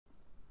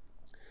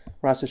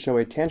we're asked to show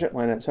a tangent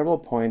line at several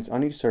points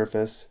on each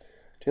surface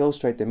to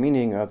illustrate the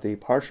meaning of the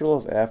partial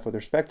of f with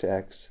respect to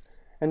x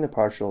and the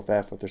partial of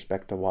f with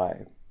respect to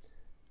y.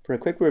 For a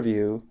quick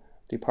review,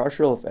 the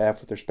partial of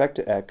f with respect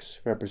to x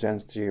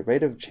represents the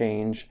rate of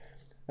change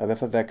of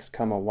f of x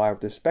comma y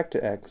with respect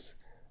to x,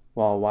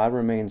 while y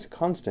remains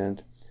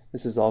constant.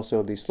 This is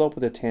also the slope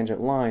of the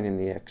tangent line in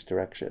the x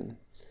direction.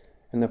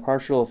 And the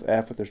partial of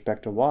f with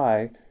respect to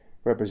y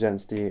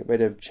represents the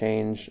rate of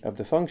change of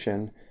the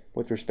function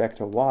with respect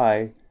to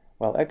y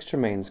while x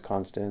remains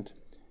constant,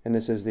 and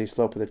this is the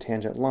slope of the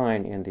tangent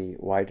line in the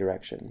y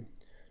direction.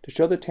 To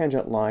show the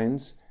tangent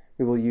lines,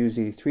 we will use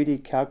the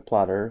 3D Calc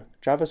Plotter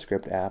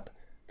JavaScript app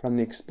from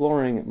the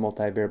Exploring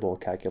Multivariable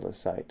Calculus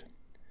site.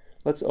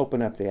 Let's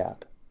open up the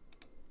app.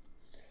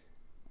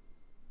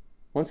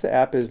 Once the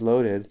app is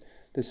loaded,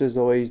 this is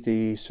always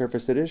the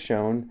surface that is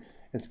shown.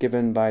 It's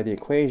given by the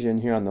equation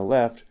here on the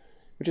left,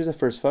 which is the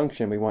first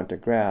function we want to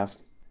graph.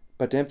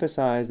 But to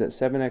emphasize that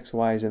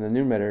 7xy is in the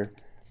numerator,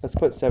 let's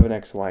put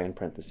 7xy in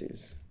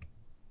parentheses.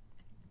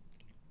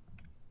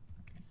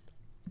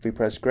 If we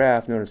press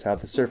graph, notice how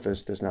the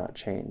surface does not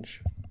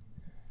change.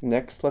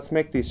 Next, let's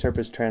make the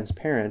surface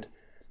transparent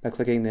by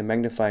clicking the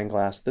magnifying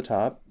glass at the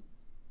top.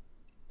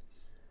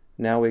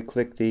 Now we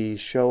click the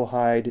Show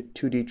Hide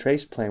 2D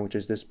Trace Plane, which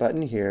is this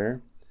button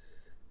here,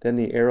 then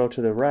the arrow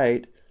to the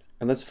right,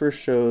 and let's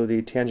first show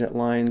the tangent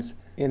lines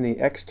in the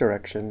x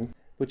direction,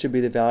 which would be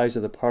the values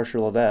of the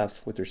partial of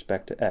f with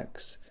respect to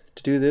x.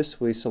 To do this,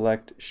 we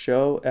select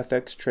Show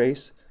fx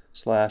Trace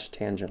 /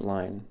 tangent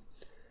line.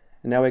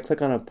 And now we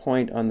click on a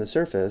point on the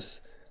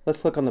surface.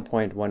 Let's click on the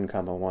point 1,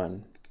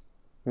 1.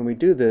 When we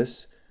do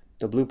this,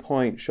 the blue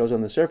point shows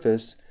on the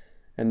surface,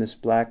 and this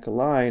black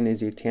line is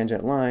the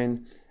tangent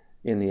line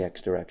in the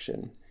x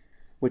direction,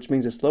 which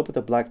means the slope of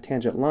the black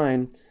tangent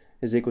line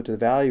is equal to the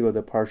value of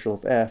the partial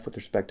of f with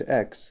respect to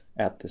x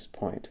at this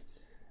point.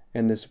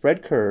 And this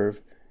red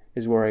curve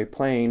is where a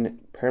plane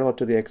parallel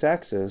to the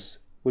x-axis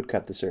would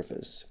cut the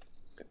surface.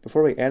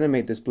 Before we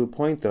animate this blue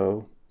point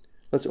though,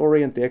 let's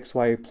orient the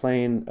xy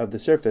plane of the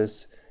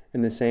surface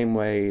in the same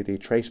way the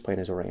trace plane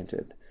is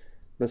oriented.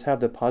 Let's have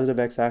the positive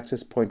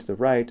x-axis point to the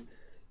right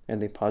and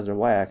the positive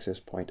y-axis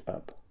point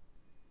up.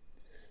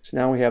 So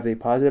now we have the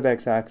positive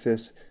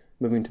x-axis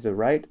moving to the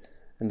right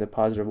and the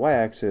positive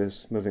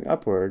y-axis moving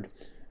upward,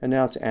 and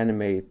now let's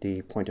animate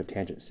the point of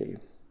tangency.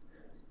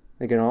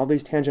 Again, all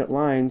these tangent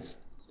lines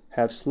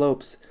have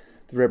slopes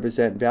that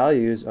represent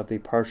values of the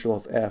partial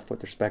of f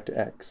with respect to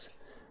x.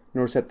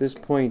 Notice at this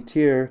point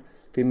here,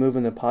 if we move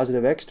in the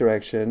positive x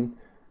direction,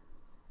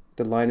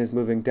 the line is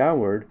moving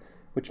downward,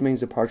 which means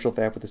the partial of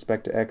f with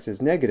respect to x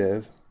is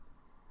negative,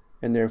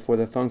 and therefore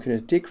the function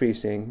is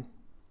decreasing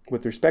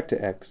with respect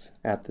to x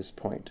at this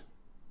point.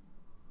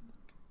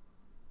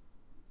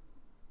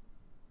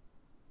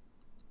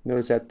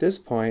 Notice at this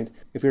point,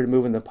 if we were to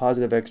move in the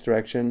positive x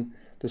direction,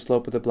 the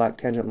slope of the black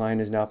tangent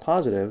line is now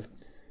positive,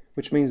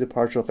 which means the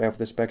partial of f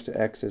with respect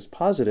to x is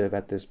positive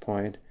at this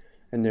point,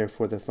 and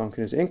therefore the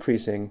function is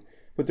increasing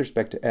with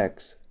respect to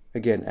x,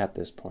 again at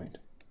this point.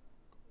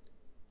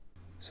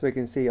 So we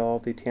can see all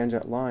of the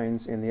tangent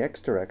lines in the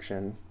x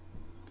direction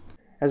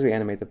as we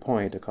animate the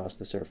point across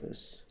the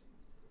surface.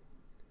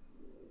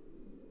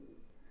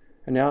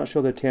 And now let's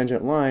show the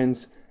tangent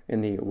lines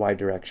in the y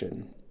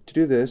direction. To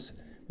do this,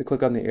 we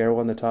click on the arrow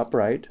on the top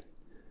right,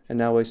 and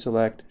now we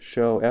select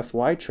Show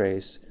fy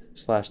Trace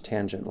 /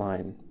 tangent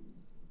line.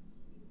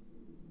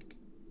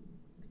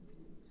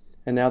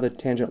 And now the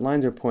tangent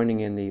lines are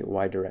pointing in the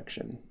y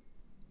direction.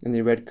 And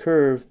the red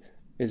curve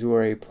is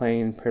where a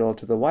plane parallel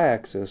to the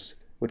y-axis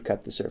would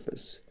cut the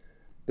surface.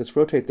 Let's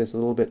rotate this a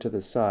little bit to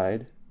the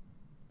side,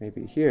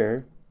 maybe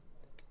here,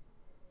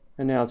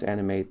 and now let's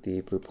animate the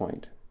blue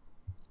point.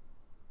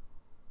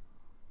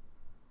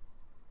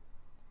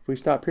 If we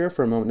stop here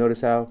for a moment,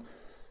 notice how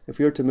if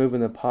we were to move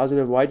in the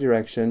positive y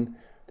direction,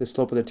 the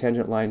slope of the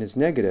tangent line is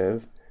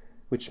negative,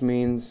 which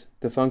means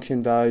the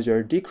function values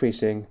are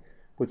decreasing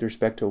with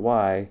respect to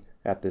y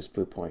at this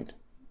blue point.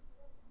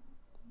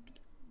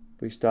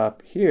 If we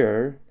stop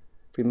here,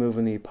 if we move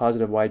in the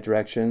positive y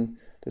direction,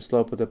 the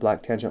slope of the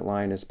black tangent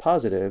line is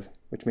positive,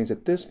 which means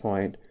at this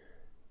point,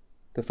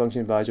 the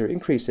function values are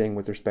increasing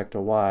with respect to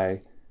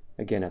y,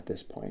 again at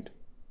this point.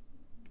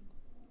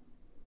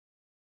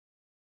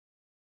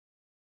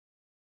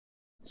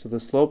 So the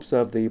slopes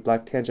of the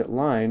black tangent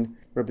line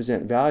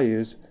represent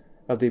values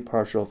of the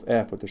partial of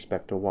f with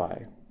respect to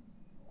y.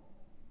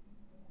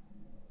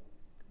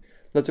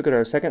 Let's look at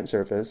our second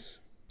surface,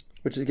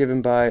 which is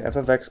given by f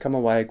of x comma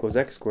y equals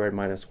x squared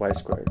minus y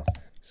squared.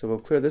 So we'll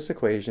clear this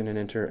equation and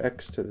enter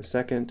x to the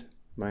second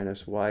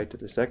minus y to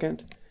the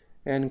second,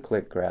 and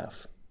click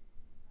graph.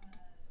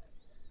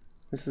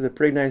 This is a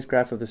pretty nice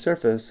graph of the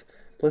surface,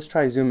 but let's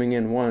try zooming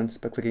in once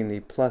by clicking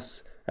the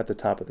plus at the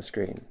top of the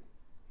screen.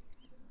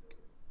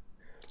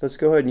 Let's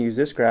go ahead and use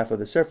this graph of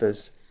the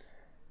surface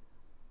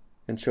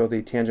and show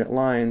the tangent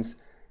lines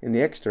in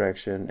the x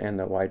direction and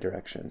the y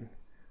direction.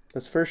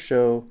 Let's first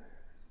show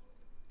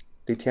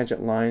the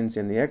tangent lines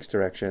in the x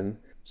direction.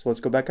 So let's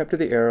go back up to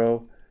the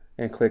arrow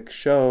and click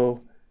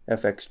Show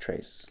fx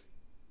Trace.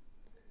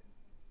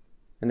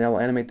 And now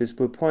we'll animate this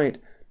blue point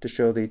to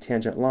show the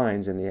tangent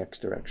lines in the x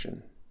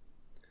direction.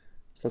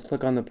 So let's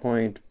click on the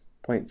point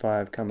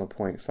 0.5,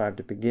 0.5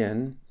 to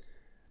begin.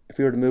 If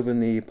we were to move in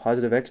the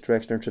positive x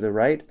direction or to the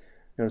right,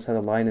 notice how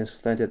the line is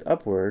slanted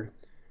upward,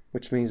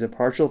 which means the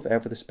partial of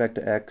f with respect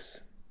to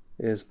x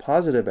is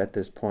positive at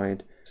this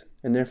point,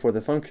 and therefore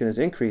the function is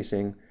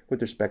increasing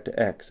with respect to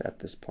x at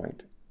this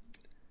point.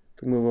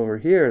 If we move over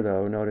here,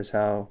 though, notice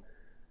how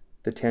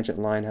the tangent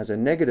line has a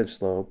negative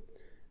slope,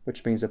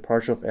 which means the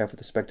partial of f with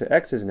respect to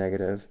x is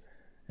negative,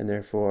 and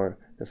therefore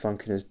the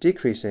function is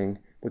decreasing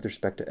with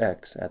respect to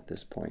x at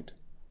this point.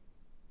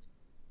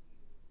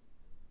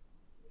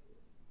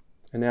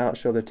 And now it'll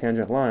show the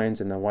tangent lines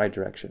in the y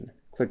direction.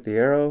 Click the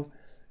arrow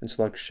and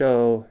select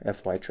Show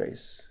FY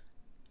Trace.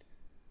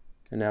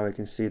 And now we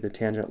can see the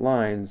tangent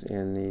lines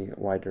in the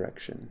y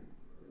direction.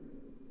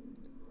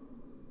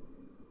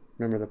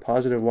 Remember, the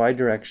positive y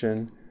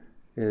direction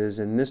is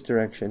in this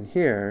direction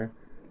here.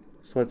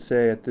 So let's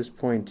say at this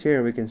point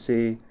here we can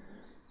see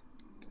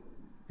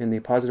in the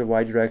positive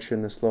y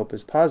direction the slope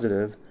is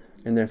positive,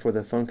 and therefore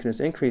the function is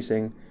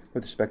increasing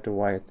with respect to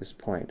y at this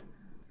point.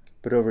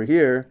 But over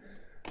here,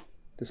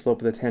 the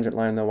slope of the tangent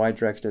line in the y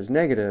direction is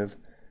negative,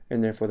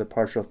 and therefore the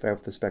partial of f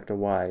with respect to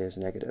y is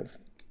negative.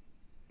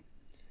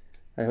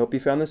 I hope you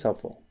found this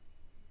helpful.